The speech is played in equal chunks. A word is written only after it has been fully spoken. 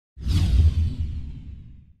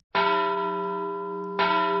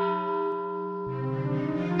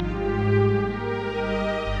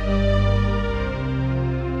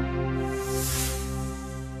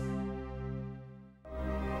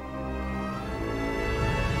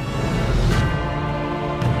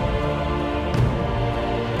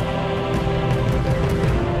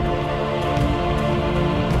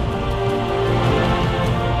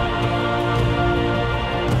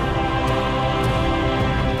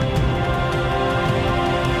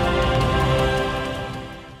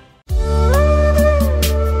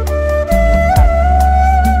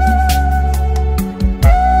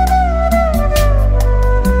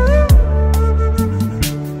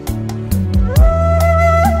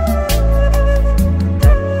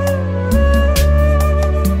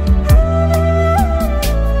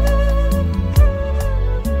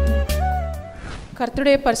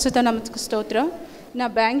கர்த்தருடைய பரிசுத்த நாமத்துக்கு ஸ்தோத்திரம்.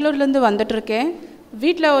 நான் பெங்களூர்லேருந்து வந்துட்டுருக்கேன்.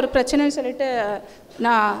 வீட்டில் ஒரு பிரச்சனைன்னு சொல்லிட்டு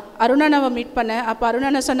நான் அருணாவை மீட் பண்ணேன். அப்போ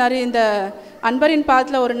அருணா சொன்னார், இந்த அன்பரின்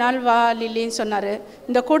பாதத்தில் ஒரு நாள் வா லில்லின்னு சொன்னார்.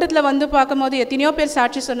 இந்த கூட்டத்தில் வந்து பார்க்கும்போது எத்தனையோ பேர்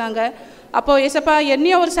சாட்சி சொன்னாங்க. அப்போது ஏசப்பா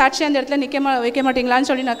என்னையும் ஒரு சாட்சி அந்த இடத்துல வைக்க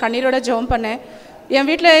மாட்டீங்களான்னு சொல்லி நான் கண்ணீரோட ஜெபம் பண்ணேன். என்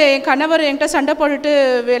வீட்டில் என் கணவர் என்கிட்ட சண்டை போட்டுட்டு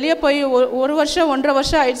வெளியே போய் ஒரு வருஷம் 1.5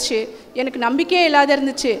 வருஷம் ஆயிடுச்சு. எனக்கு நம்பிக்கையே இல்லாத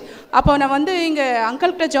இருந்துச்சு. அப்போ நான் வந்து இங்கே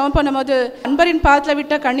அங்கிள்கிட்ட ஜெபம் பண்ணும்போது, அன்பரின் பாதத்தில்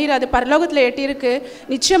விட்ட கண்ணீர் அது பரலோகத்தில் எட்டியிருக்கு,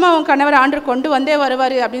 நிச்சயமாக உன் கணவர் ஆண்டு கொண்டு வந்தே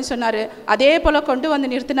வருவார் அப்படின்னு சொன்னார். அதே போல் கொண்டு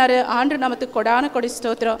வந்து நிறுத்தினார். ஆண்டு நாமத்துக்கு கொடான கொடி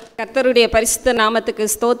ஸ்தோத்திரம். கர்த்தருடைய பரிசுத்த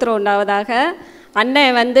நாமத்துக்கு ஸ்தோத்திரம் உண்டாவதாக.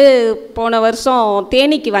 அண்ணன் வந்து போன வருஷம்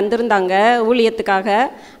தேனிக்கு வந்திருந்தாங்க ஊழியத்துக்காக.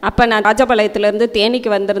 அப்போ நான் ராஜபாளையத்துலேருந்து தேனிக்கு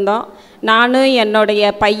வந்திருந்தோம். நானும் என்னுடைய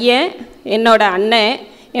பையன், என்னோட அண்ணன்.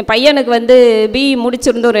 என் பையனுக்கு வந்து பிஇ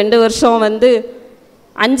முடிச்சிருந்தோம். 2 வருஷம் வந்து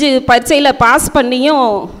 5 பரீட்சையில் பாஸ் பண்ணியும்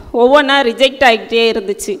ஒவ்வொன்றா ரிஜெக்ட் ஆகிட்டே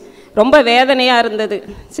இருந்துச்சு. ரொம்ப வேதனையாக இருந்தது.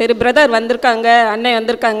 சரி பிரதர் வந்திருக்காங்க, அண்ணன்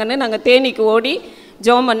வந்திருக்காங்கன்னு நாங்கள் தேனிக்கு ஓடி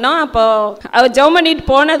ஜெபம் பண்ணோம். அப்போது அவர் ஜெபம் பண்ணிட்டு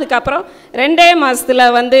போனதுக்கப்புறம் 2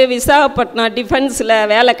 மாதத்தில் வந்து விசாகப்பட்டினம் டிஃபென்ஸில்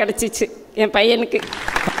வேலை கிடச்சிச்சு என் பையனுக்கு.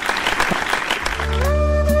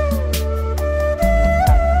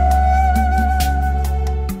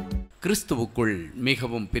 கிறிஸ்துவுக்குள்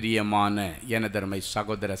மிகவும் பிரியமான எனதருமை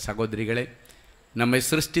சகோதர சகோதரிகளே, நம்மை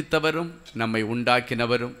சிருஷ்டித்தவரும் நம்மை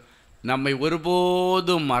உண்டாக்கினவரும் நம்மை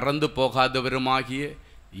ஒருபோதும் மறந்து போகாதவருமாகிய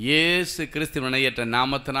இயேசு கிறிஸ்துவின் இணையற்ற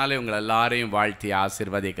நாமத்தினாலே உங்கள் எல்லாரையும் வாழ்த்தி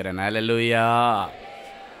ஆசீர்வதிக்கிறேன். அல்லேலூயா.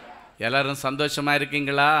 எல்லாரும் சந்தோஷமாக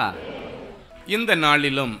இருக்கீங்களா? இந்த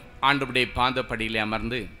நாளிலும் ஆண்டவருடைய பாதப்படியிலே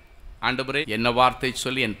அமர்ந்து, ஆண்டவரே என்ன வார்த்தை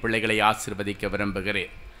சொல்லி என் பிள்ளைகளை ஆசீர்வதிக்க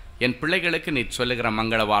விரும்புகிறேன். என் பிள்ளைகளுக்கு நீ சொல்லுகிற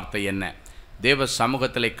மங்கள வார்த்தை என்ன? தேவ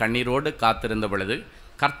சமூகத்திலே கண்ணீரோடு காத்திருந்த பொழுது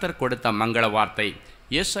கர்த்தர் கொடுத்த மங்கள வார்த்தை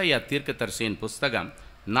ஏசாயா தீர்க்கதரிசியின் புஸ்தகம்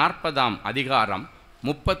 40ஆம் அதிகாரம்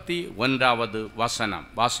 31வது வசனம்.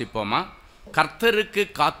 வாசிப்போமா? கர்த்தருக்கு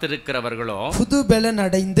காத்திருக்கிறவர்களோ புது பலன்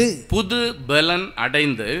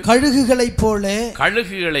அடைந்து கழுகுகளைப்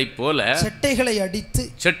போல செட்டைகளை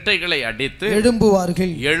அடித்து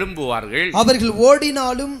எழும்புவார்கள். அவர்கள்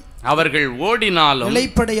ஓடினாலும்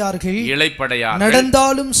இளைப்படையார்கள்,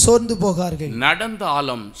 நடந்தாலும்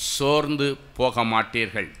சோர்ந்து போக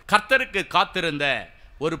மாட்டீர்கள். கர்த்தருக்கு காத்திருந்த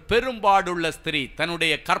ஒரு பெரும்பாடுள்ள ஸ்திரீ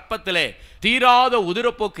தன்னுடைய கற்பத்திலே தீராத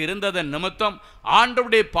உதிரப்போக்கு இருந்ததன் நிமித்தம்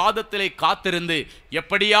ஆண்டவருடைய பாதத்திலே காத்திருந்து,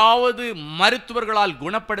 எப்படியாவது மருத்துவர்களால்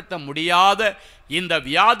குணப்படுத்த முடியாத இந்த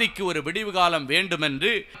வியாதிக்கு ஒரு விடிவு காலம்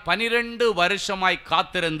வேண்டுமென்று 12 வருஷமாய்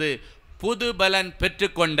காத்திருந்து புது பலன்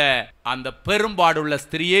பெற்றுக்கொண்ட அந்த பெரும்பாடுள்ள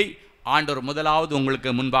ஸ்திரீயை ஆண்டவர் முதலாவது உங்களுக்கு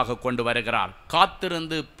முன்பாக கொண்டு வருகிறார்.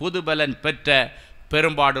 காத்திருந்து புது பலன் பெற்ற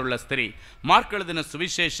பெரும்பாடுள்ள ஸ்திரீ. மார்க் எழுதின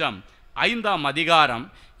சுவிசேஷம் 5ஆம் அதிகாரம்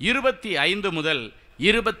 25 முதல்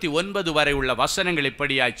 29 வரை உள்ள வசனங்கள்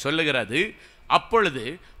இப்படியாய் சொல்லுகிறது. அப்பொழுது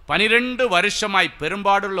 12 வருஷமாய்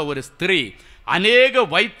பெரும்பாடுள்ள ஒரு ஸ்திரீ அநேக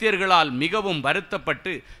வைத்தியர்களால் மிகவும்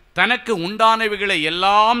வருத்தப்பட்டு தனக்கு உண்டானவைகளை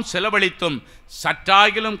எல்லாம் செலவழித்தும்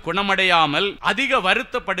சற்றாகிலும் குணமடையாமல் அதிக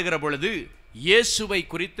வருத்தப்படுகிற பொழுது இயேசுவை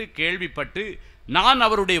குறித்து கேள்விப்பட்டு, நான்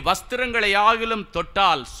அவருடைய வஸ்திரங்களை ஆகிலும்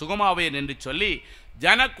தொட்டால் சுகமாவேன் என்று சொல்லி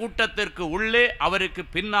ஜனக்கூட்டத்திற்கு உள்ளே அவருக்கு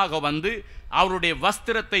பின்னாக வந்து அவருடைய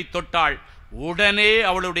வஸ்திரத்தை தொட்டாள். உடனே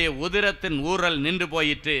அவளுடைய உதிரத்தின் ஊறல் நின்று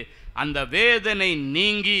போயிற்று. அந்த வேதனை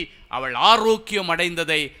நீங்கி அவள் ஆரோக்கியம்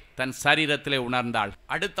அடைந்ததை தன் சரீரத்திலே உணர்ந்தாள்.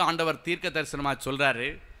 அடுத்த ஆண்டவர் தீர்க்க தரிசனமாக சொல்றாரு,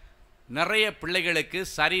 நிறைய பிள்ளைகளுக்கு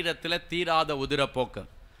சரீரத்தில் தீராத உதிரப்போக்கு.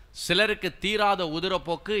 சிலருக்கு தீராத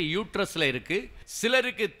உதிரப்போக்கு யூட்ரஸில் இருக்கு.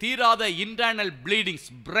 சிலருக்கு தீராத இன்டர்னல் ப்ளீடிங்ஸ்,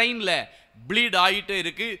 பிரெயினில் ப்ளீட் ஆகிட்டு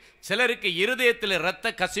இருக்கு. சிலருக்கு இருதயத்தில் இரத்த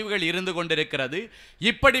கசிவுகள் இருந்து கொண்டிருக்கிறது.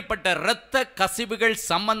 இப்படிப்பட்ட இரத்த கசிவுகள்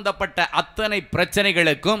சம்பந்தப்பட்ட அத்தனை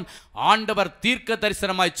பிரச்சனைகளுக்கும் ஆண்டவர் தீர்க்க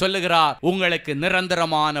தரிசனமாய் சொல்லுகிறார், உங்களுக்கு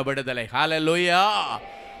நிரந்தரமான விடுதலை. ஹல்லேலூயா.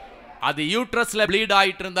 அது யூட்ரஸ்ல ப்ளீட்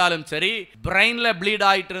ஆகிட்டு இருந்தாலும் சரி, பிரெயின்ல ப்ளீட்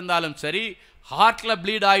ஆகிட்டு இருந்தாலும் சரி, ஹார்ட்ல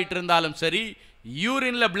ப்ளீட் ஆகிட்டு இருந்தாலும் சரி,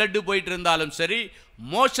 யூரின்ல பிளட் போயிட்டு இருந்தாலும் சரி,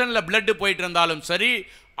 மோஷன்ல பிளட் போயிட்டு இருந்தாலும் சரி,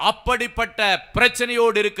 அப்படிப்பட்ட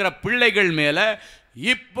பிரச்சனையோடு இருக்கிற பிள்ளைகள் மேல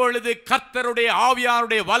இப்பொழுது கர்த்தருடைய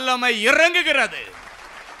ஆவியாருடைய வல்லமை இறங்குகிறது.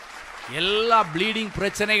 எல்லா ப்ளீடிங்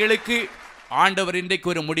பிரச்சனைகளுக்கு ஆண்டவர்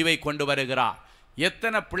இன்றைக்கு ஒரு முடிவை கொண்டு வருகிறார்.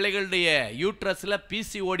 எத்தனை பிள்ளைகளுடைய யூட்ரஸ்ல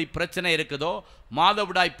பிசிஓடி பிரச்சனை இருக்குதோ,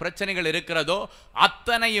 மாதவிடாய் பிரச்சனைகள் இருக்கிறதோ,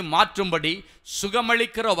 அத்தனையும் மாற்றும்படி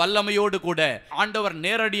சுகமளிக்கிற வல்லமையோடு கூட ஆண்டவர்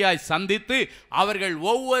நேரடியாய் சந்தித்து அவர்கள்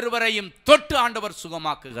ஒவ்வொருவரையும் தொட்டு ஆண்டவர்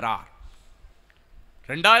சுகமாக்குகிறார்.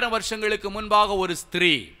 2000 வருஷங்களுக்கு முன்பாக ஒரு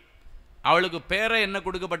ஸ்திரீ, அவளுக்கு பேரை என்ன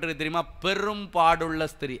கொடுக்கப்பட்டிருக்கு தெரியுமா? பெரும்பாடுள்ள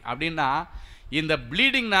ஸ்திரீ. அப்படின்னா இந்த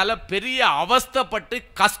ப்ளீடிங்னால பெரிய அவஸ்தைப்பட்டு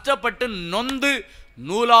கஷ்டப்பட்டு நொந்து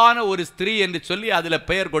நூலான ஒரு ஸ்திரீ என்று சொல்லி அதுல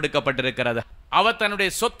பெயர் கொடுக்கப்பட்டிருக்கிறது. அவ தன்னுடைய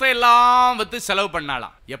சொத்தை எல்லாம் வந்து செலவு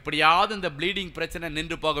பண்ணாலாம். எப்படியாவது இந்த ப்ளீடிங் பிரச்சனை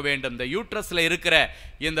நின்று போக வேண்டும், இந்த யூட்ரஸ்ல இருக்கிற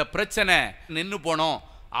இந்த பிரச்சனை நின்று போனோம்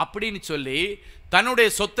அப்படின்னு சொல்லி தன்னுடைய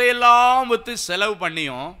சொத்தை எல்லாம் வந்து செலவு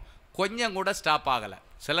பண்ணியும் கொஞ்சம் கூட ஸ்டாப் ஆகலை.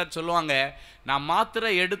 சிலர் சொல்லுவாங்க, நான் மாத்திரை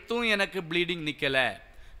எடுத்தும் எனக்கு ப்ளீடிங் நிற்கலை,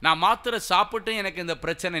 நான் மாத்திரை சாப்பிட்டும் எனக்கு இந்த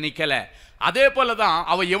பிரச்சனை நிற்கலை. அதே போல தான்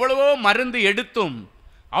அவள் எவ்வளவோ மருந்து எடுத்தும்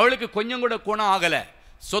அவளுக்கு கொஞ்சம் கூட குணம் ஆகலை.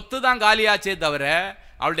 சொத்து தான் காலியாச்சே தவிர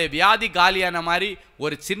அவளுடைய வியாதி காலியான மாதிரி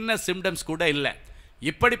ஒரு சின்ன சிம்டம்ஸ் கூட இல்லை.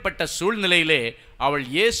 இப்படிப்பட்ட சூழ்நிலையிலே அவள்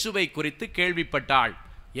இயேசுவை குறித்து கேள்விப்பட்டாள்.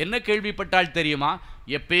 என்ன கேள்விப்பட்டாள் தெரியுமா?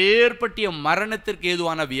 எப்பேற்பட்டிய மரணத்திற்கு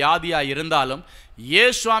ஏதுவான வியாதியாக இருந்தாலும்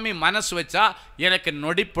இயேசுவாமி மனசு வச்சா எனக்கு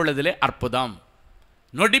நொடிப்பொழுதிலே அற்புதம்,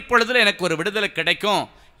 நொடிப்பொழுதில் எனக்கு ஒரு விடுதலை கிடைக்கும்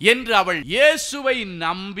என்று அவள் இயேசுவை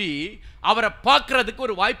நம்பி அவரை பார்க்கறதுக்கு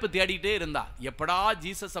ஒரு வாய்ப்பு தேடிட்டே இருந்தா. எப்படா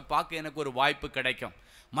ஜீசஸை பார்க்க எனக்கு ஒரு வாய்ப்பு கிடைக்கும்,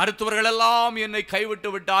 மருத்துவர்கள் எல்லாம் என்னை கைவிட்டு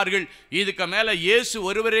விட்டார்கள், இதுக்கு மேல இயேசு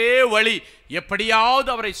ஒருவரே வழி, எப்படியாவது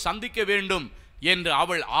அவரை சந்திக்க வேண்டும் என்று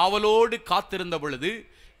அவள் ஆவலோடு காத்திருந்த பொழுது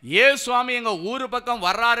இயேசுவாமி எங்க ஊரு பக்கம்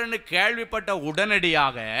வர்றாருன்னு கேள்விப்பட்ட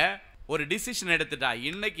உடனடியாக ஒரு டிசிஷன் எடுத்துட்டா.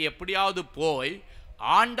 இன்னைக்கு எப்படியாவது போய்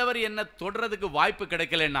ஆண்டவர் என்ன தொடுறதுக்கு வாய்ப்பு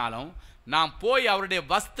கிடைக்கலனாலும் நான் போய் அவருடைய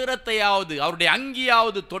வஸ்திரத்தையாவது அவருடைய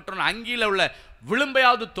அங்கியாவது தொற்றணும், அங்கியில் உள்ள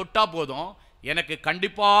விளிம்பையாவது தொட்டா போதும் எனக்கு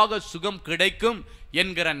கண்டிப்பாக சுகம் கிடைக்கும்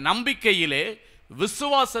என்கிற நம்பிக்கையிலே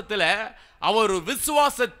விசுவாசத்தில் அவர்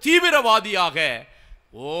விசுவாச தீவிரவாதியாக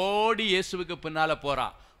ஓடி இயேசுவுக்கு பின்னால போறா.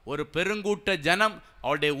 ஒரு பெருங்கூட்ட ஜனம்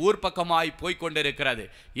அவருடைய ஊர் பக்கமாய் போய் கொண்டிருக்கிறது.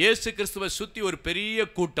 இயேசு கிறிஸ்துவை சுற்றி ஒரு பெரிய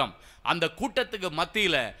கூட்டம். அந்த கூட்டத்துக்கு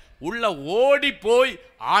மத்தியில் உள்ள ஓடி போய்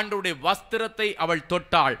ஆண்டவருடைய வஸ்திரத்தை அவள்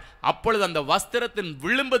தொட்டாள். அப்பொழுது அந்த வஸ்திரத்தின்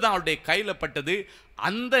விளிம்பு தான் அவளுடைய கையில் பட்டது.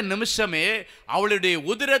 அந்த நிமிஷமே அவளுடைய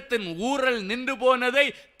உதிரத்தின் ஊரல் நின்று போனதை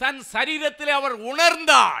தன் சரீரத்திலே அவர்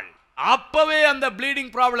உணர்ந்தாள். அப்பவே அந்த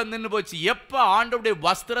ப்ளீடிங் ப்ராப்ளம் நின்று போச்சு. எப்ப ஆண்டவருடைய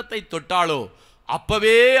வஸ்திரத்தை தொட்டாளோ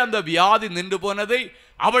அப்பவே அந்த வியாதி நின்று போனதை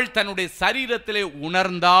அவள் தன்னுடைய சரீரத்திலே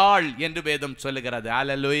உணர்ந்தாள் என்று வேதம் சொல்லுகிறது.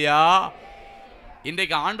 அல்லேலூயா.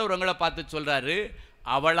 இன்றைக்கு ஆண்டவர் உங்களை பார்த்து சொல்றாரு,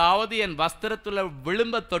 அவளாவது என் வஸ்திரத்துல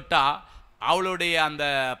விளிம்ப தொட்டா அவளுடைய அந்த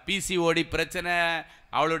பிசிஓடி பிரச்சனை,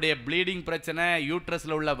 அவளுடைய ப்ளீடிங் பிரச்சனை,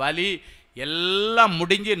 யூட்ரஸ்ல உள்ள வலி எல்லாம்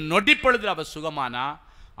முடிஞ்சு நொடிப்பொழுது அவள் சுகமானா.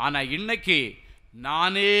 ஆனா இன்னைக்கு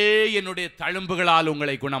நானே என்னுடைய தழும்புகளால்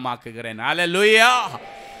உங்களை குணமாக்குகிறேன். அல்லேலூயா.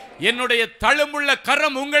 என்னுடைய தழும்புள்ள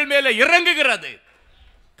கரம் உங்கள் மேலே இறங்குகிறது.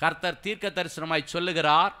 கர்த்தர் தீர்க்க தரிசனமாய்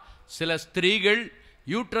சொல்லுகிறார், சில ஸ்திரீகள்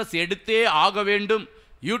யூட்ரஸ் எடுத்தே ஆக வேண்டும்,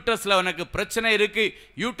 யூட்ரஸில் உனக்கு பிரச்சனை இருக்கு,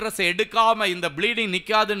 யூட்ரஸை எடுக்காம இந்த ப்ளீடிங்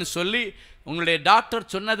நிற்காதுன்னு சொல்லி உங்களுடைய டாக்டர்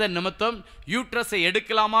சொன்னதை நிமித்தம் யூட்ரஸை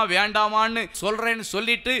எடுக்கலாமா வேண்டாமான்னு சொல்றேன்னு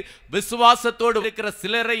சொல்லிட்டு விசுவாசத்தோடு இருக்கிற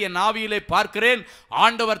சிலரை என் ஆவியிலே பார்க்கிறேன்.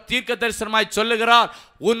 ஆண்டவர் தீர்க்க தரிசனமாய் சொல்லுகிறார்,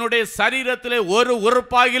 உன்னுடைய சரீரத்திலே ஒரு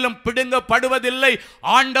உறுப்பாகிலும் பிடுங்கப்படுவதில்லை.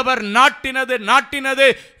 ஆண்டவர் நாட்டினது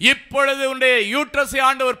இப்பொழுது உன்னுடைய யூட்ரஸை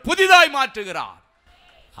ஆண்டவர் புதிதாய் மாற்றுகிறார்.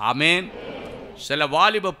 ஆமென். சில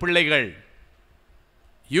வாலிப பிள்ளைகள்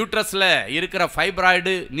யூட்ரஸ்ல இருக்கிற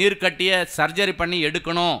ஃபைப்ராய்டு நீர் கட்டிய சர்ஜரி பண்ணி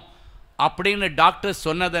எடுக்கணும் அப்படின்னு டாக்டர்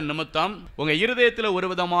சொன்னதன் நிமித்தம் உங்க இருதயத்தில் ஒரு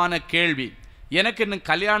விதமான கேள்வி, எனக்கு இன்னும்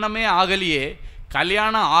கல்யாணமே ஆகலையே,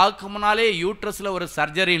 கல்யாணம் ஆகும்னாலே யூட்ரஸ்ல ஒரு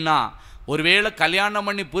சர்ஜரின்னா ஒருவேளை கல்யாணம்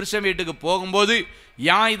பண்ணி புருஷன் வீட்டுக்கு போகும்போது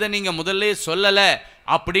ஏன் இதை நீங்க முதல்ல சொல்லலை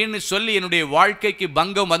அப்படின்னு சொல்லி என்னுடைய வாழ்க்கைக்கு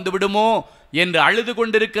பங்கம் வந்துவிடுமோ என்று அழுது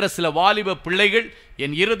கொண்டிருக்கிற சில வாலிப பிள்ளைகள்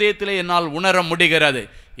என் இருதயத்தில் என்னால் உணர முடிகிறது.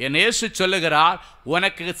 என் இயேசு சொல்லுகிறார்,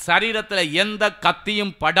 உனக்கு சரீரத்தில் எந்த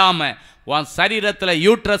கத்தியும் படாம உன் சரீரத்தில்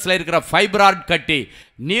யூட்ரஸ்ல இருக்கிற ஃபைப்ராய்டு கட்டி,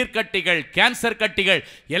 நீர்க்கட்டிகள், கேன்சர் கட்டிகள்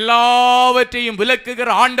எல்லாவற்றையும் விலக்குகிற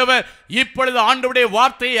ஆண்டவர் இப்பொழுது ஆண்டவருடைய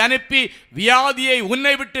வார்த்தையை அனுப்பி வியாதியை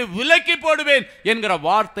உன்னை விட்டு விலக்கி போடுவேன் என்கிற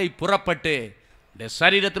வார்த்தை புறப்பட்டு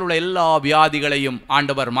சரீரத்தில் உள்ள எல்லா வியாதிகளையும்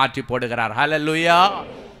ஆண்டவர் மாற்றி போடுகிறார். ஹல்லேலூயா.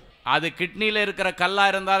 அது கிட்னியில் இருக்கிற கல்லா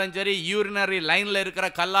இருந்தாலும் சரி, யூரினரி லைனில் இருக்கிற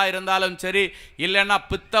கல்லா இருந்தாலும் சரி, இல்லைன்னா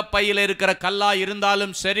பித்த பையில் இருக்கிற கல்லா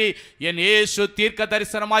இருந்தாலும் சரி, என் இயேசு தீர்க்க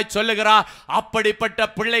தரிசனமாய் சொல்லுகிறார், அப்படிப்பட்ட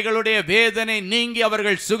பிள்ளைகளுடைய வேதனை நீங்கி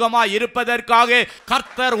அவர்கள் சுகமாய் இருப்பதற்காக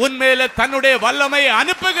கர்த்தர் உன்மேலே தன்னுடைய வல்லமை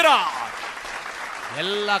அனுப்புகிறார்.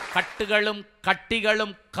 எல்லா கட்டுகளும்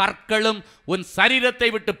கட்டிகளும் கற்களும் உன்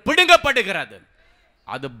சரீரத்தை விட்டு பிடுங்கப்படுகிறது.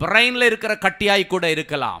 அது பிரெயின்ல இருக்கிற கட்டியாய் கூட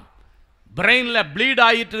இருக்கலாம், பிரெயின்ல ப்ளீட்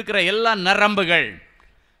ஆகிட்டு இருக்கிற எல்லா நரம்புகள்,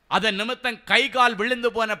 அதன் நிமித்தம் கை கால் விழுந்து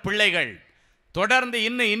போன பிள்ளைகள், தொடர்ந்து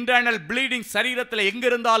இன்னும் இன்டர்னல் ப்ளீடிங் சரீரத்தில்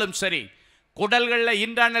எங்கிருந்தாலும் சரி, குடல்களில்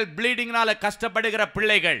இன்டர்னல் ப்ளீடிங்னால கஷ்டப்படுகிற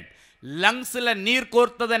பிள்ளைகள், லங்ஸில் நீர்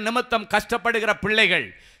கோர்த்ததன் நிமித்தம் கஷ்டப்படுகிற பிள்ளைகள்,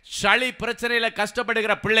 சளி பிரச்சனையில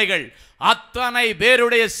கஷ்டப்படுகிற பிள்ளைகள், அத்தனை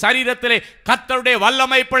பேருடைய சரீரத்திலே கர்த்தருடைய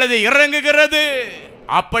வல்லமை பொழுது இறங்குகிறது.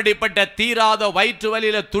 அப்படிப்பட்ட தீராத வயிற்று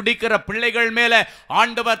வலியில துடிக்கிற பிள்ளைகள் மேல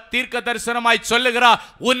ஆண்டவர் தீர்க்க தரிசனமாய் சொல்லுகிறார்,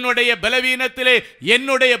 உன்னுடைய பலவீனத்திலே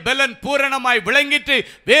என்னுடைய பலன் பூரணமாய் விளங்கிட்டு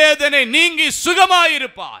வேதனை நீங்கி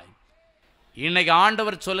சுகமாயிருப்பாய். இன்னைக்கு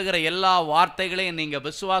ஆண்டவர் சொல்லுகிற எல்லா வார்த்தைகளையும் நீங்க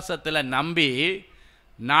விசுவாசத்துல நம்பி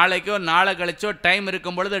நாளைக்கோ நாளை கழிச்சோ டைம்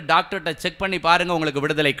இருக்கும் பொழுது டாக்டர்கிட்ட செக் பண்ணி பாருங்க, உங்களுக்கு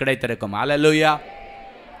விடுதலை கிடைத்திருக்கும். அல்லேலூயா.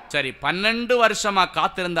 சரி, 12 வருஷமா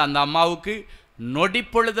காத்திருந்த அந்த அம்மாவுக்கு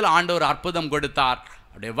நொடிப்பொழுதில் ஆண்டவர் அற்புதம் கொடுத்தார்.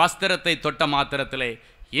 அப்படியே வஸ்திரத்தை தொட்ட மாத்திரத்திலே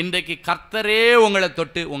இன்றைக்கு கர்த்தரே உங்களை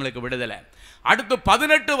தொட்டு உங்களுக்கு விடுதலை. அடுத்து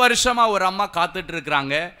 18 வருஷமா ஒரு அம்மா காத்துட்டு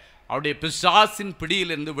இருக்கிறாங்க அவருடைய பிசாசின்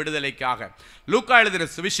பிடியிலிருந்து விடுதலைக்காக. லூக்கா எழுதின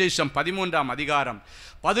சுவிசேஷம் 13ஆம் அதிகாரம்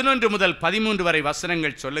 11 முதல் 13 வரை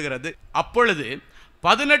வசனங்கள் சொல்லுகிறது. அப்பொழுது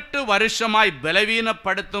 18 வருஷமாய்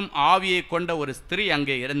பலவீனப்படுத்தும் ஆவியை கொண்ட ஒரு ஸ்திரீ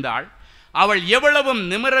அங்கே இருந்தாள். அவள் எவ்வளவும்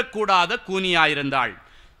நிமிரக்கூடாத கூனியாயிருந்தாள்.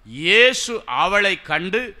 இயேசு அவளை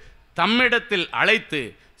கண்டு தம்மிடத்தில் அழைத்து,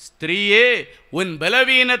 ஸ்திரீயே, உன்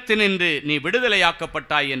பலவீனத்தினின்று நீ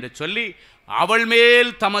விடுதலையாக்கப்பட்டாய் என்று சொல்லி அவள்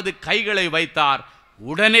மேல் தமது கைகளை வைத்தார்.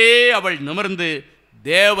 உடனே அவள் நிமிர்ந்து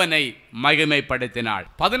தேவனை மகிமைப்படுத்தினாள்.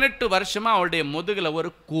 18 வருஷமா அவளுடைய முதுகில்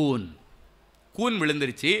ஒரு கூன்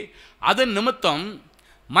விழுந்துருச்சு. அதன் நிமித்தம்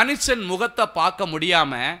மனுஷன் முகத்தை பார்க்க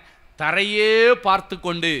முடியாம தரையே பார்த்து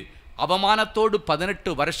கொண்டு அவமானத்தோடு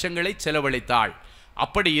 18 வருஷங்களை செலவழித்தாள்.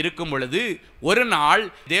 அப்படி இருக்கும் பொழுது ஒரு நாள்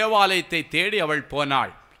தேவாலயத்தை தேடி அவள்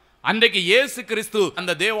போனாள். அன்றைக்கு இயேசு கிறிஸ்து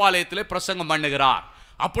அந்த தேவாலயத்தில் பிரசங்கம் பண்ணுகிறார்.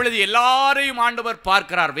 அப்பொழுது எல்லாரையும் ஆண்டவர்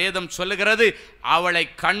பார்க்கிறார். வேதம் சொல்லுகிறது, அவளை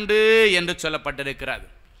கண்டு என்று சொல்லப்பட்டிருக்கிறது.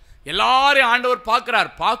 எல்லாரையும் ஆண்டவர் பார்க்கிறார்.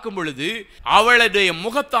 பார்க்கும் பொழுது அவளுடைய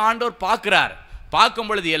முகத்தை ஆண்டவர் பார்க்கிறார். பார்க்கும்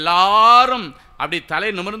பொழுது எல்லாரும் அப்படி தலை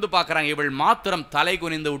நிமிர்ந்து பார்க்கிறாங்க. இவள் மாத்திரம் தலை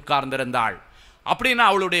குனிந்து உட்கார்ந்திருந்தாள். அப்படின்னா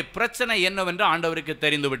அவளுடைய பிரச்சனை என்னவென்று ஆண்டவருக்கு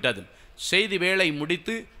தெரிந்து விட்டது. செய்தி வேளை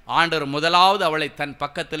முடித்து ஆண்டவர் முதலாவது அவளை தன்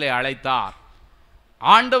பக்கத்திலே அழைத்தார்.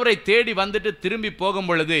 ஆண்டவரை தேடி வந்துட்டு திரும்பி போகும்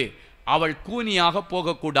பொழுது அவள் கூனியாக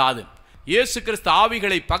போகக்கூடாது. இயேசு கிறிஸ்து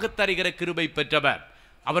ஆவிகளை பகுத்தறிகிற கிருபை பெற்றவர்.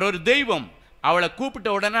 அவர் ஒரு தெய்வம். அவளை கூப்பிட்ட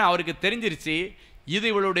உடனே அவருக்கு தெரிஞ்சிருச்சு, இது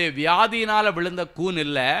இவளுடைய வியாதியினால் விழுந்த கூன்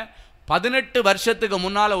இல்லை, 18 வருஷத்துக்கு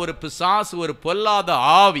முன்னால் ஒரு பிசாசு, ஒரு பொல்லாத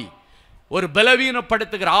ஆவி, ஒரு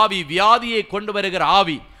பலவீனப்படுத்துகிற ஆவி, வியாதியை கொண்டு வருகிற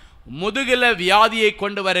ஆவி, முதுகில வியாதியை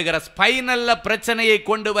கொண்டு வருகிற, ஸ்பைனல்ல பிரச்சனையை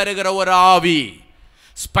கொண்டு வருகிற ஒரு ஆவி,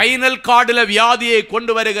 ஸ்பைனல் கார்டில் வியாதியை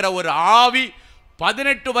கொண்டு வருகிற ஒரு ஆவி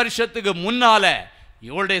 18 வருஷத்துக்கு முன்னால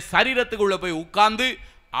இவளுடைய சரீரத்துக்குள்ள போய் உட்கார்ந்து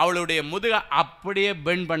அவளுடைய முதுக அப்படியே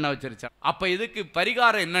பெண்ட் பண்ண வச்சிருச்சா. அப்ப இதுக்கு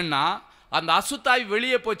பரிகாரம் என்னன்னா, அந்த அசுத்தாய்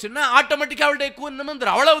வெளியே போச்சுன்னா ஆட்டோமேட்டிக்கா அவளுடைய கூன்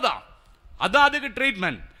நிமிர்ந்துரும். அவ்வளவுதான். அதான் அதுக்கு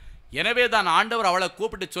ட்ரீட்மெண்ட். எனவே தான் ஆண்டவர் அவளை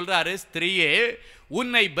கூப்பிட்டு சொல்றாரு, ஸ்திரீயே,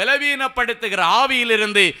 உன்னை பலவீனப்படுத்துகிற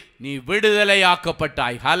ஆவியிலிருந்து நீ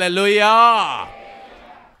விடுதலையாக்கப்பட்டாய். ஹல்லேலூயா.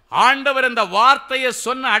 ஆண்டவர் இந்த வார்த்தையை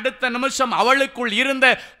சொன்ன அடுத்த நிமிஷம் அவளுக்குள் இருந்த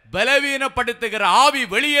பலவீனப்படுத்துகிற ஆவி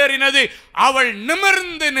வெளியேறினது. அவள்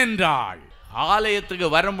நிமிர்ந்து நின்றாள். ஆலயத்துக்கு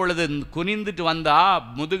வரும் பொழுது குனிந்துட்டு வந்தா,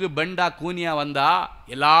 முதுகு பெண்டா கூனியா வந்தா,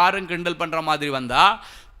 எல்லாரும் கிண்டல் பண்ற மாதிரி வந்தா,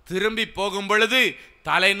 திரும்பி போகும் பொழுது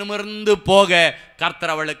தலை நிமிர்ந்து போக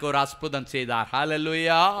கர்த்தர் அவளுக்கு ஒரு அற்புதம் செய்தார்.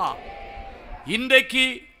 ஹல்லேலூயா. இன்றைக்கு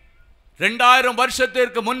 2000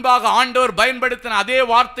 வருஷத்திற்கு முன்பாக ஆண்டவர் பயன்படுத்தின அதே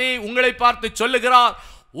வார்த்தையை உங்களை பார்த்து சொல்லுகிறார்.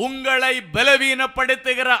 உங்களை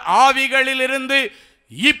பலவீனப்படுத்துகிற ஆவிகளிலிருந்து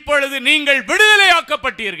இப்பொழுது நீங்கள்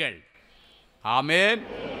விடுதலையாக்கப்பட்டீர்கள். ஆமென்.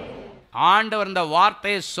 ஆண்டவர் இந்த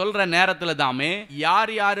வார்த்தையை சொல்ற நேரத்தில் தாமே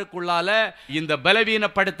யார் யாருக்குள்ளால இந்த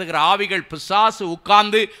பலவீனப்படுத்துகிற ஆவிகள் பிசாசு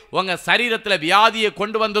உட்கார்ந்து உங்க சரீரத்தில் வியாதியை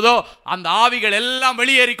கொண்டு வந்ததோ அந்த ஆவிகள் எல்லாம்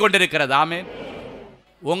வெளியேறி கொண்டிருக்கிறது. ஆமென்.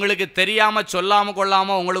 உங்களுக்கு தெரியாம சொல்லாம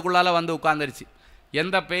கொள்ளாம உங்களுக்குள்ளால வந்து உட்கார்ந்துருச்சு.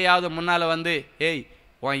 எந்த பேயாவது முன்னால வந்து, ஏய்,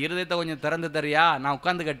 உன் இருதயத்தை கொஞ்சம் திறந்து தரியா, நான்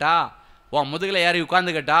உட்காந்துக்கட்டா, உன் முதுகில் ஏறி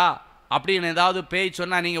உட்காந்துக்கட்டா அப்படின்னு ஏதாவது பேய்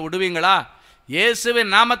சொன்னா நீங்க விடுவீங்களா?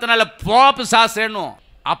 இயேசுவின் நாமத்தினால போப்பு சாசேனும்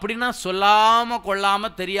அப்படின்னா சொல்லாம கொள்ளாம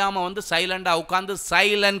தெரியாம வந்து சைலண்டா உட்கார்ந்து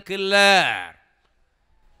சைலண்ட் கில்லர்.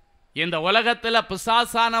 இந்த உலகத்துல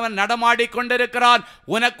பிசாசானவன் நடமாடி கொண்டிருக்கிறான்.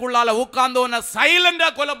 உனக்குள்ளால உட்கார்ந்து உன்னை சைலண்டா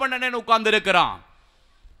கொலை பண்ணனேன்னு உட்கார்ந்து இருக்கிறான்.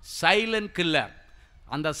 Silent killer.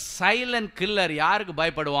 அந்த சைலண்ட் கில்லர் யாருக்கு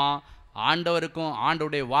பயப்படுவான்? ஆண்டவருக்கும்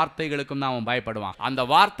ஆண்டவருடைய வார்த்தைகளுக்கும் தான் அவன் பயப்படுவான். அந்த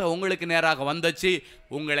வார்த்தை உங்களுக்கு நேராக வந்துச்சு.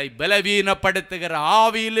 உங்களை பலவீனப்படுத்துகிற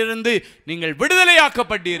ஆவியிலிருந்து நீங்கள்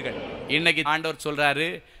விடுதலையாக்கப்பட்டீர்கள். இன்னைக்கு ஆண்டவர் சொல்றாரு,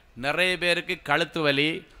 நிறைய பேருக்கு கழுத்து வலி,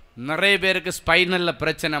 நிறைய பேருக்கு ஸ்பைனல்ல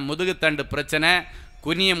பிரச்சனை, முதுகுத்தண்டு பிரச்சனை,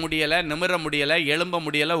 குனிய முடியலை, நிமிர முடியலை, எழும்ப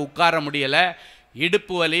முடியலை, உட்கார முடியலை.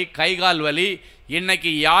 இடுப்பு வலி, கைகால் வலி,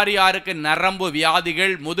 இன்னைக்கு யார் யாருக்கு நரம்பு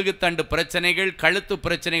வியாதிகள், முதுகுத்தண்டு பிரச்சனைகள், கழுத்து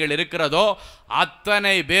பிரச்சனைகள் இருக்கிறதோ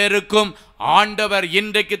அத்தனை பேருக்கும் ஆண்டவர்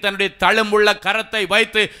இன்றைக்கு தன்னுடைய தழும்புள்ள கரத்தை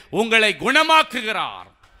வைத்து உங்களை குணமாக்குகிறார்.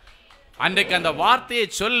 அன்றைக்கு அந்த வார்த்தையை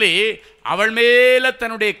சொல்லி அவள் மேல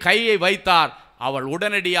தன்னுடைய கையை வைத்தார். அவள்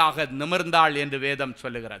உடனடியாக நிமிர்ந்தாள் என்று வேதம்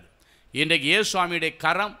சொல்லுகிறது. இன்றைக்கு இயேசுவாமியுடைய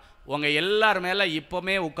கரம் உங்க எல்லார் மேல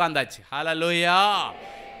இப்பவுமே உட்கார்ந்தாச்சு. ஹல்லேலூயா.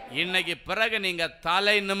 இன்னைக்கு பிறகு நீங்க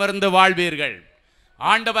தலை நிமிர்ந்து வாழ்வீர்கள்.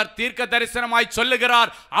 ஆண்டவர் தீர்க்க தரிசனமாய் சொல்லுகிறார்,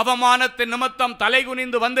 அவமானத்தின் நிமித்தம் தலை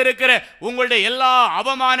குனிந்து வந்திருக்கிற உங்களுடைய எல்லா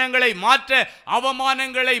அவமானங்களை மாற்ற,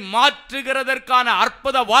 அவமானங்களை மாற்றுகிறதற்கான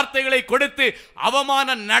அற்புத வார்த்தைகளை கொடுத்து,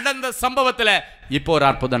 அவமானம் நடந்த சம்பவத்தில் இப்போ ஒரு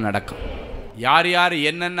அற்புதம் நடக்கும். யார் யார்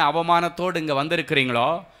என்னென்ன அவமானத்தோடு இங்கே வந்திருக்கிறீங்களோ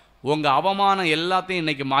உங்கள் அவமானம் எல்லாத்தையும்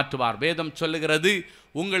இன்னைக்கு மாற்றுவார். வேதம் சொல்லுகிறது,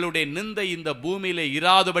 உங்களுடைய நிந்தை இந்த பூமியில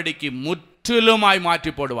இராதபடிக்கு முற்றிலுமாய்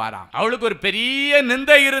மாற்றி போடுவாராம். அவளுக்கு ஒரு பெரிய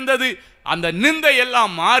நிந்தை இருந்தது. அந்த நிந்தை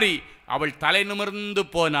எல்லாம் மாறி அவள் தலை நிமிர்ந்து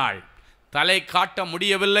போனாள். தலை காட்ட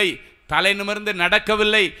முடியவில்லை, தலை நிமிர்ந்து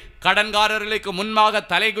நடக்கவில்லை. கடன்காரர்களுக்கு முன்பாக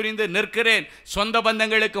தலை குனிந்து நிற்கிறேன், சொந்த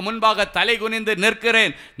பந்தங்களுக்கு முன்பாக தலை குனிந்து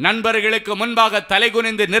நிற்கிறேன், நண்பர்களுக்கு முன்பாக தலை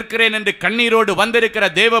குனிந்து நிற்கிறேன் என்று கண்ணீரோடு வந்திருக்கிற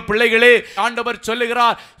தேவ பிள்ளைகளே, ஆண்டவர்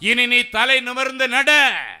சொல்லுகிறார், இனி நீ தலை நிமிர்ந்து நட.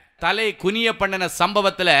 தலை குனிய பண்ணின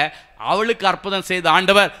சம்பவத்தில் அவளுக்கு அற்புதம் செய்த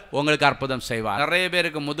ஆண்டவர் உங்களுக்கு அற்புதம் செய்வார். நிறைய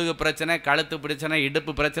பேருக்கு முதுகு பிரச்சனை, கழுத்து பிரச்சனை,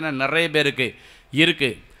 இடுப்பு பிரச்சனை நிறைய பேருக்கு இருக்கு.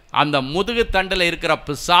 அந்த முதுகு தண்டில் இருக்கிற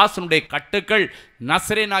பிசாசனுடைய கட்டுக்கள்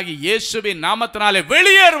நசரேனாகி இயேசுவின் நாமத்தினாலே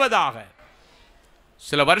வெளியேறுவதாக.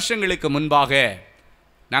 சில வருஷங்களுக்கு முன்பாக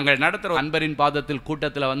நாங்கள் நடத்துகிற அன்பரின் பாதத்தில்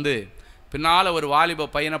கூட்டத்தில் வந்து பின்னால் ஒரு வாலிப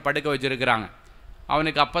பையனை படுக்க வச்சுருக்கிறாங்க.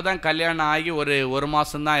 அவனுக்கு அப்போ தான் கல்யாணம் ஆகி ஒரு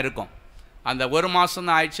மாதம்தான் இருக்கும். அந்த ஒரு மாதம்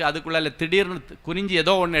தான் ஆயிடுச்சு. அதுக்குள்ளே திடீர்னு குனிஞ்சு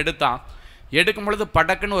ஏதோ ஒன்று எடுக்கும் பொழுது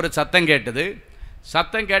படக்குன்னு ஒரு சத்தம் கேட்டது.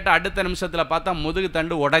 சத்தம் கேட்ட அடுத்த நிமிஷத்தில் பார்த்தா முதுகு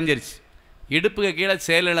தண்டு உடஞ்சிருச்சு, இடுப்புக்கு கீழே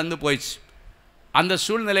செயலிழந்து போயிடுச்சு. அந்த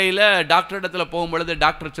சூழ்நிலையில் டாக்டர் இடத்துல போகும்பொழுது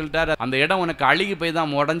டாக்டர் சொல்லிட்டார், அந்த இடம் உனக்கு அழுகி போய்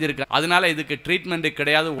தான் உடஞ்சிருக்கு, அதனால இதுக்கு ட்ரீட்மெண்ட்டு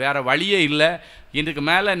கிடையாது, வேறு வழியே இல்லை, இதுக்கு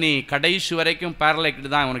மேலே நீ கடைசி வரைக்கும் பேரலைக்கிட்டு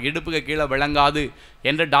தான், உனக்கு இடுப்புக்கு கீழே விளங்காது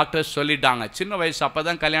என்று டாக்டர்ஸ் சொல்லிட்டாங்க. சின்ன வயசு, அப்போ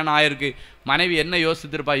தான் கல்யாணம் ஆயிருக்கு. மனைவி என்ன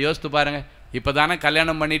யோசித்திருப்பா, யோசித்து பாருங்கள். இப்போ தானே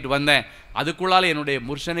கல்யாணம் பண்ணிட்டு வந்தேன், அதுக்குள்ளால் என்னுடைய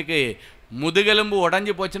புருஷனுக்கு முதுகெலும்பு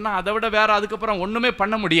உடஞ்சி போச்சுன்னா அதை விட வேறு அதுக்கப்புறம் ஒன்றுமே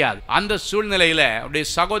பண்ண முடியாது. அந்த சூழ்நிலையில் அப்படியே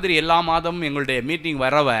சகோதரி எல்லா மாதமும் எங்களுடைய மீட்டிங்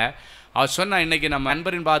வரவ அவள் சொன்னா, இன்றைக்கி நம்ம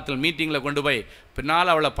அன்பரின் பாதத்தில் மீட்டிங்கில் கொண்டு போய்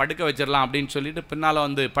பின்னால் அவளை படுக்க வச்சிடலாம் அப்படின்னு சொல்லிட்டு பின்னால்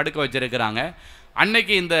வந்து படுக்க வச்சிருக்கிறாங்க.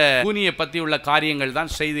 அன்னைக்கு இந்த கூனியை பற்றி உள்ள காரியங்கள்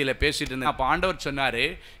தான் செய்தியில் பேசிட்டு இருந்தேன். அப்போ ஆண்டவர் சொன்னார்,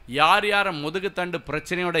 யார் யார் முதுகுத்தண்டு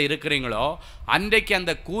பிரச்சனையோடு இருக்கிறீங்களோ அன்றைக்கு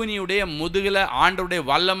அந்த கூனியுடைய முதுகில் ஆண்டவருடைய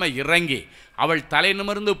வல்லமை இறங்கி அவள் தலை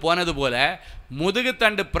நிமிர்ந்து போனது போல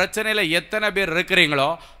முதுகுத்தண்டு பிரச்சனையில் எத்தனை பேர் இருக்கிறீங்களோ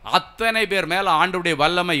அத்தனை பேர் மேலே ஆண்டவருடைய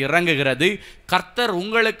வல்லமை இறங்குகிறது. கர்த்தர்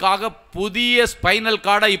உங்களுக்காக புதிய ஸ்பைனல்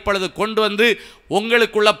கார்டை இப்பொழுது கொண்டு வந்து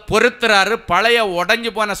உங்களுக்குள்ள பொருத்துறாரு. பழைய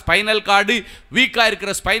உடஞ்சி போன ஸ்பைனல் கார்டு, வீக்காக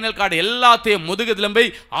இருக்கிற ஸ்பைனல் கார்டு எல்லாத்தையும் முதுகெலும்பை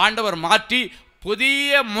ஆண்டவர் மாற்றி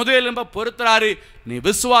புதிய முதுகெலும்பை பொருத்துறாரு. நீ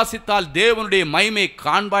விசுவாசித்தால் தேவனுடைய மகிமை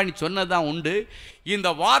காண்பான்னு சொன்னதான் உண்டு. இந்த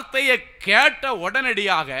வார்த்தையை கேட்ட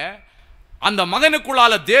உடனடியாக அந்த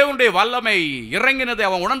மகனுக்குள்ளால தேவனுடைய வல்லமை இறங்கினதை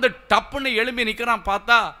அவன் உணர்ந்து டப்புன்னு எழும்பி நிற்கிறான்.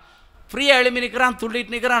 பார்த்தா ஃப்ரீயாக எழும்பி நிற்கிறான்,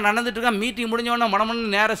 துள்ளிட்டு நிற்கிறான், நடந்துட்டு இருக்கான். மீட்டிங் முடிஞ்சவொடனே மனமன்னு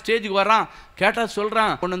நேராக ஸ்டேஜுக்கு வர்றான். கேட்டால்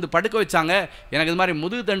சொல்கிறான், கொண்டு வந்து படுக்க வச்சாங்க, எனக்கு இது மாதிரி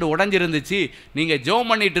முதுகு தண்டு உடஞ்சிருந்துச்சு, நீங்கள் ஜெபம்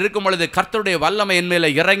பண்ணிட்டு இருக்கும் பொழுது கர்த்தருடைய வல்லமை என் மேலே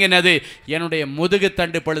இறங்கினது, என்னுடைய முதுகு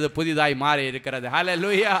தண்டு பொழுது புதிதாய் மாறி இருக்கிறது.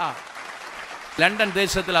 ஹல்லேலூயா. லண்டன்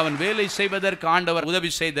தேசத்தில் அவன் வேலை செய்வதற்கு ஆண்டவர்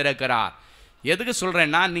உதவி செய்திருக்கிறார். எதுக்கு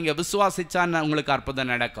சொல்கிறேன்னா, நீங்கள் விசுவாசிச்சான்னு உங்களுக்கு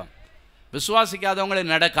அற்புதம் நடக்கும்,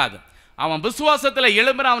 விசுவாசிக்காதவங்களுக்கு நடக்காது. அவன் விசுவாசத்தில்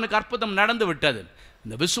எழும்புற அவனுக்கு அற்புதம் நடந்து விட்டது.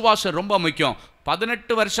 இந்த விசுவாசம் ரொம்ப முக்கியம்.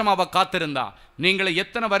 18 வருஷம் அவள் காத்திருந்தா. நீங்கள்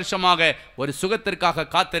எத்தனை வருஷமாக ஒரு சுகத்திற்காக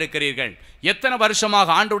காத்திருக்கிறீர்கள்? எத்தனை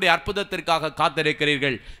வருஷமாக ஆண்டவருடைய அற்புதத்திற்காக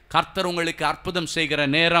காத்திருக்கிறீர்கள்? கர்த்தர் உங்களுக்கு அற்புதம் செய்கிற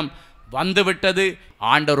நேரம் வந்துவிட்டது.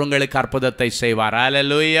 ஆண்டவர் உங்களுக்கு அற்புதத்தை செய்வார்.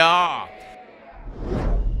 ஹல்லேலூயா.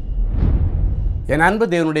 என் அன்பு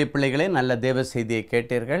தேவனுடைய பிள்ளைகளே, நல்ல தேவ செய்தியை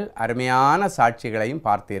கேட்டீர்கள், அருமையான சாட்சிகளையும்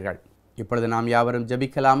பார்த்தீர்கள். இப்பொழுது நாம் யாவரும்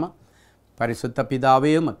ஜெபிக்கலாமா? பரிசுத்த பிதாவே,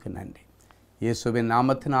 உமக்கு நன்றி. இயேசுவின்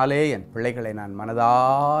நாமத்தினாலே என் பிள்ளைகளை நான்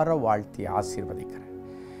மனதார வாழ்த்தி ஆசீர்வதிக்கிறேன்.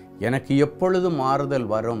 எனக்கு எப்பொழுதும் மாறுதல்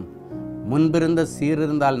வரும், முன்பிருந்த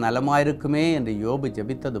சீரிருந்தால் நலமாயிருக்குமே என்று யோபு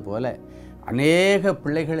ஜெபித்தது போல அநேக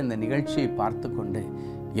பிள்ளைகள் இந்த நிகழ்ச்சியை பார்த்து கொண்டு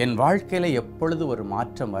என் வாழ்க்கையில் எப்பொழுது ஒரு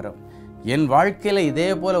மாற்றம் வரும், என் வாழ்க்கையில் இதே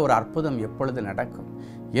போல் ஒரு அற்புதம் எப்பொழுது நடக்கும்,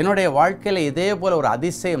 என்னுடைய வாழ்க்கையில் இதே போல் ஒரு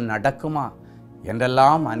அதிசயம் நடக்குமா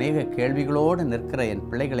என்றெல்லாம் அநேக கேள்விகளோடு நிற்கிற என்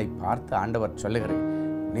பிள்ளைகளை பார்த்து ஆண்டவர் சொல்லுகிறேன்,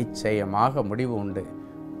 நிச்சயமாக முடிவு உண்டு.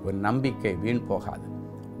 உன் நம்பிக்கை வீண் போகாது.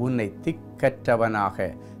 உன்னை திக்கற்றவனாக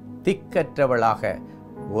திக்கற்றவளாக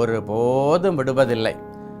ஒருபோதும் விடுவதில்லை.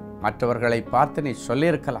 மற்றவர்களை பார்த்து நீ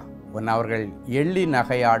சொல்லியிருக்கலாம், உன் அவர்கள் எள்ளி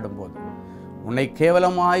நகையாடும் போது, உன்னை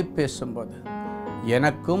கேவலமாய் பேசும்போது,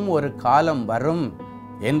 எனக்கும் ஒரு காலம் வரும்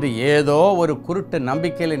என்று ஏதோ ஒரு குருட்டு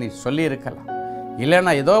நம்பிக்கையில் நீ சொல்லியிருக்கலாம்.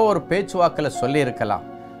 இல்லைன்னா ஏதோ ஒரு பேச்சுவாக்கில் சொல்லியிருக்கலாம்.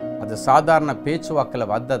 அது சாதாரண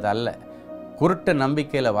பேச்சுவாக்கில் வந்ததல்ல, குருட்டு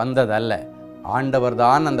நம்பிக்கையில் வந்ததல்ல. ஆண்டவர்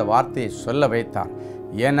தான் அந்த வார்த்தையை சொல்ல வைத்தார்.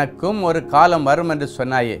 எனக்கும் ஒரு காலம் வரும் என்று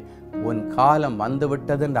சொன்னாயே, உன் காலம்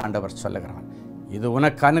வந்துவிட்டது என்று ஆண்டவர் சொல்லுகிறார். இது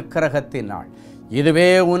உனக்கு அனுக்கிரகத்தின் நாள், இதுவே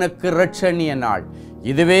உனக்கு இரட்சணிய நாள்,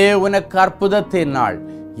 இதுவே உனக்கு அற்புதத்தின் நாள்.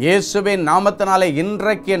 இயேசுவின் நாமத்தினாலே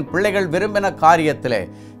இன்றைக்கு என் பிள்ளைகள் விரும்பின காரியத்திலே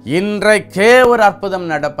இன்றைக்கே ஒரு அற்புதம்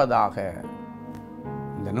நடப்பதாக.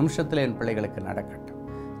 இந்த நிமிஷத்தில் என் பிள்ளைகளுக்கு நடக்கட்டும்.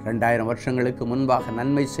 2000 வருஷங்களுக்கு முன்பாக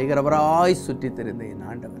நன்மை செய்கிறவராய் சுற்றி திரிந்த என்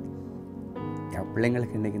ஆண்டவர் என்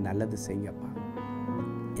பிள்ளைங்களுக்கு இன்றைக்கி நல்லது செய்யப்பா.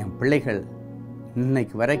 என் பிள்ளைகள்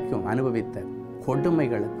இன்னைக்கு வரைக்கும் அனுபவித்த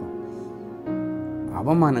கொடுமைகளுக்கும்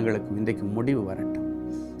அவமானங்களுக்கும் இன்றைக்கு முடிவு வரட்டும்.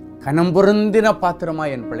 கனம் பொருந்தின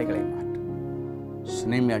பாத்திரமாய் என் பிள்ளைகளை மாற்றும்.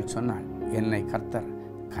 சினைமையால் சொன்னால், என்னை கர்த்தர்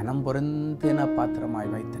கனம் பொருந்தின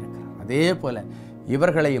பாத்திரமாய் வைத்திருக்கிறார். அதே போல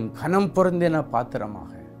இவர்களையும் கனம் பொருந்தின பாத்திரமாக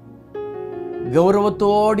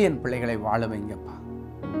கௌரவத்தோடு என் பிள்ளைகளை வாழ வைங்கப்பா.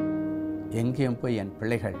 எங்கேயும் போய் என்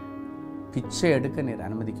பிள்ளைகள் பிச்சை எடுக்க நீர்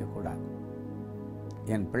அனுமதிக்க கூடாது.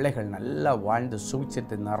 என் பிள்ளைகள் நல்லா வாழ்ந்து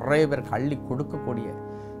சுவிச்சிட்டு நிறைய பேருக்கு அள்ளி கொடுக்கக்கூடிய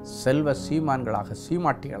செல்வ சீமான்களாக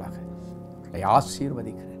சீமாட்டிகளாக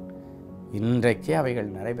ஆசீர்வதிக்கிறேன். இன்றைக்கே அவைகள்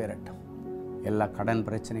நிறைவேறட்டும். எல்லா கடன்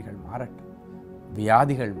பிரச்சனைகள் மாறட்டும்,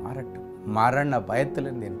 வியாதிகள் மாறட்டும். மரண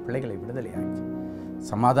பயத்திலிருந்து என் பிள்ளைகளை விடுதலையாக்கி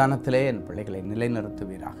சமாதானத்திலே என் பிள்ளைகளை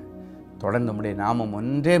நிலைநிறுத்துவீராக. தொடர்ந்து உம்முடைய நாமம்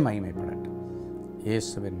ஒன்றே மகிமைப்படட்டும்.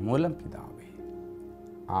 இயேசுவின் மூலம் பிதாவே,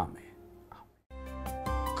 ஆமென்.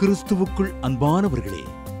 கிறிஸ்துவுக்குள் அன்பானவர்களே,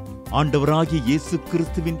 ஆண்டவராகிய இயேசு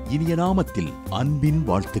கிறிஸ்துவின் இனிய நாமத்தில் அன்பின்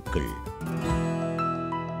வாழ்த்துக்கள்.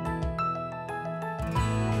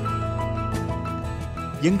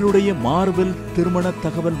 எங்களுடைய மார்வெல் திருமண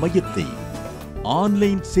தகவல் மையத்தை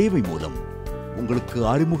ஆன்லைன் சேவை மூலம் உங்களுக்கு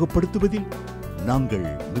அறிமுகப்படுத்துவதில் நாங்கள்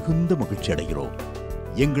மிகுந்த மகிழ்ச்சி அடைகிறோம்.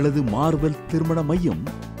 எங்களது மார்வெல் திருமண மையம்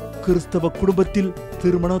கிறிஸ்தவ குடும்பத்தில்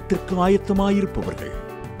திருமணத்திற்கு ஆயத்தமாயிருப்பவர்கள்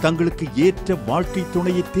தங்களுக்கு ஏற்ற வாழ்க்கை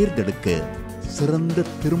துணையை தேர்ந்தெடுக்க சிறந்த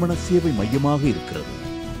திருமண சேவை மையமாக இருக்கிறது.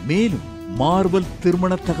 மேலும் மார்வெல்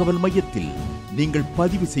திருமண தகவல் மையத்தில் நீங்கள்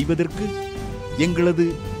பதிவு செய்வதற்கு எங்களது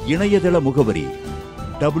இணையதள முகவரி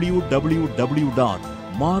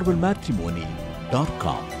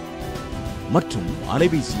www.marvelmatrimony.com மற்றும்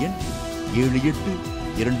அலைபேசி எண்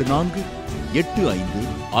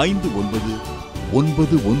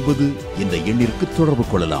 7824855999 என்ற எண்ணிற்கு தொடர்பு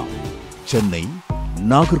கொள்ளலாம். சென்னை,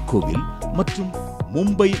 நாகர்கோவில் மற்றும்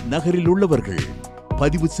மும்பை நகரில் உள்ளவர்கள்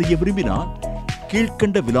பதிவு செய்ய விரும்பினால்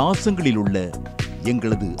கீழ்கண்ட விலாசங்களில் உள்ள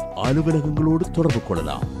எங்களது அலுவலகங்களோடு தொடர்பு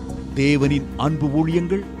கொள்ளலாம். தேவனின் அன்பு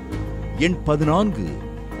ஊழியங்கள் எண் 14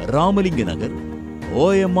 ராமலிங்க நகர்,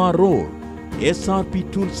 OMR ரோட், SRP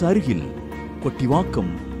டூல்ஸ் அருகில்,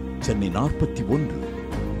 கொட்டிவாக்கம், சென்னை 41.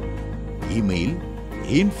 Email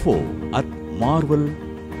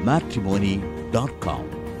info@marvelmatrimony.com.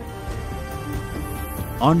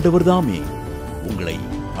 ஆண்டவர் தாமே உங்களை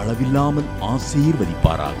அளவில்லாமல்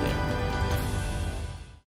ஆசீர்வதிப்பாராக.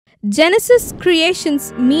 Genesis Creations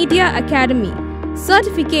Media Academy,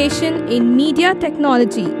 certification in media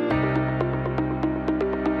technology.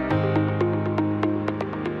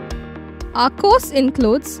 Our course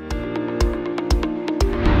includes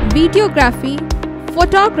videography,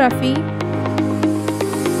 photography,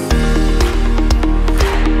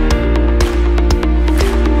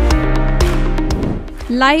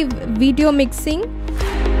 live video mixing,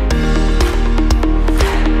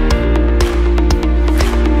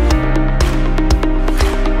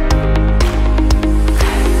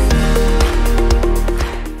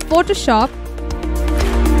 Photoshop,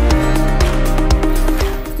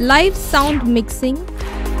 live sound mixing,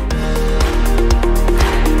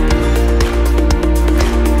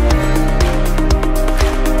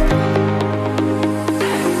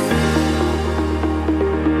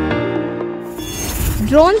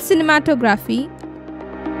 drone cinematography,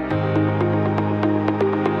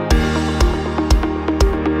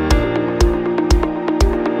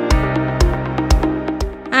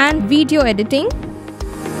 and video editing.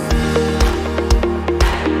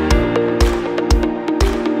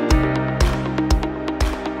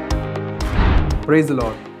 Praise the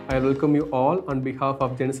Lord. I welcome you all on behalf of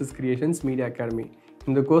Genesis Creations Media Academy.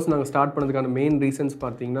 இந்த course நாங்கள் start பண்ணதுக்கான main reasons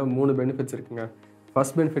பார்த்தீங்கன்னா 3 benefits இருக்குங்க.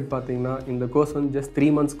 First benefit பார்த்தீங்கன்னா இந்த course வந்து just 3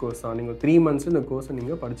 months course தான். நீங்கள் 3 months இந்த கோர்ஸை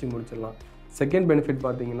நீங்கள் படித்து முடிச்சிடலாம். செகண்ட் பெனிஃபிட்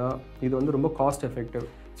பார்த்தீங்கன்னா இது வந்து ரொம்ப காஸ்ட் எஃபெக்டிவ்.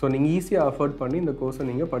 ஸோ நீங்கள் ஈஸியாக அஃபோர்ட் பண்ணி இந்த கோர்ஸை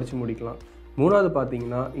நீங்கள் படித்து முடிக்கலாம். மூணாவது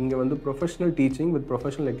பார்த்தீங்கன்னா இங்கே வந்து professional teaching with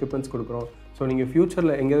professional equipments கொடுக்குறோம். ஸோ நீங்கள்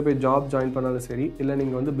ஃப்யூச்சரில் எங்கேயாவது போய் ஜாப் ஜாயின் பண்ணாலும் சரி, இல்லை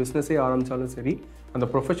நீங்கள் வந்து பிஸ்னஸே ஆரம்பித்தாலும் சரி, அந்த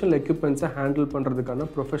ப்ரொஃபஷனல் எக்யூப்மெண்ட்ஸை ஹேண்டில் பண்ணுறதுக்கான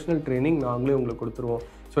ப்ரொஃபஷனல் ட்ரைனிங் நாங்களே உங்களுக்கு கொடுத்துருவோம்.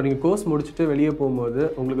 ஸோ நீங்கள் கோர்ஸ் முடிச்சுட்டு வெளியே போகும்போது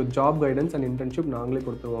உங்களுக்கு ஜாப் கைடன்ஸ் அண்ட் இன்டர்ன்ஷிப் நாங்களே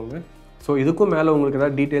கொடுத்துருவோங்க. ஸோ இதுக்கும் மேலே உங்களுக்கு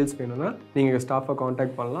ஏதாவது டீட்டெயில்ஸ் வேணும்னா நீங்கள் ஸ்டாஃபை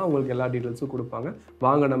காண்டாக்ட் பண்ணலாம், உங்களுக்கு எல்லா டீட்டெயில்ஸும் கொடுப்பாங்க.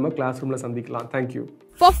 வாங்க நம்ம கிளாஸ் ரூமில் சந்திக்கலாம். Thank you.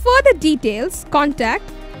 For further details, contact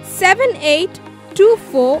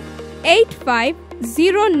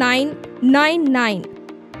 7824850999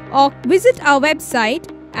 or visit our website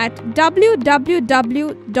at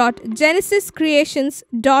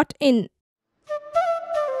www.genesiscreations.in.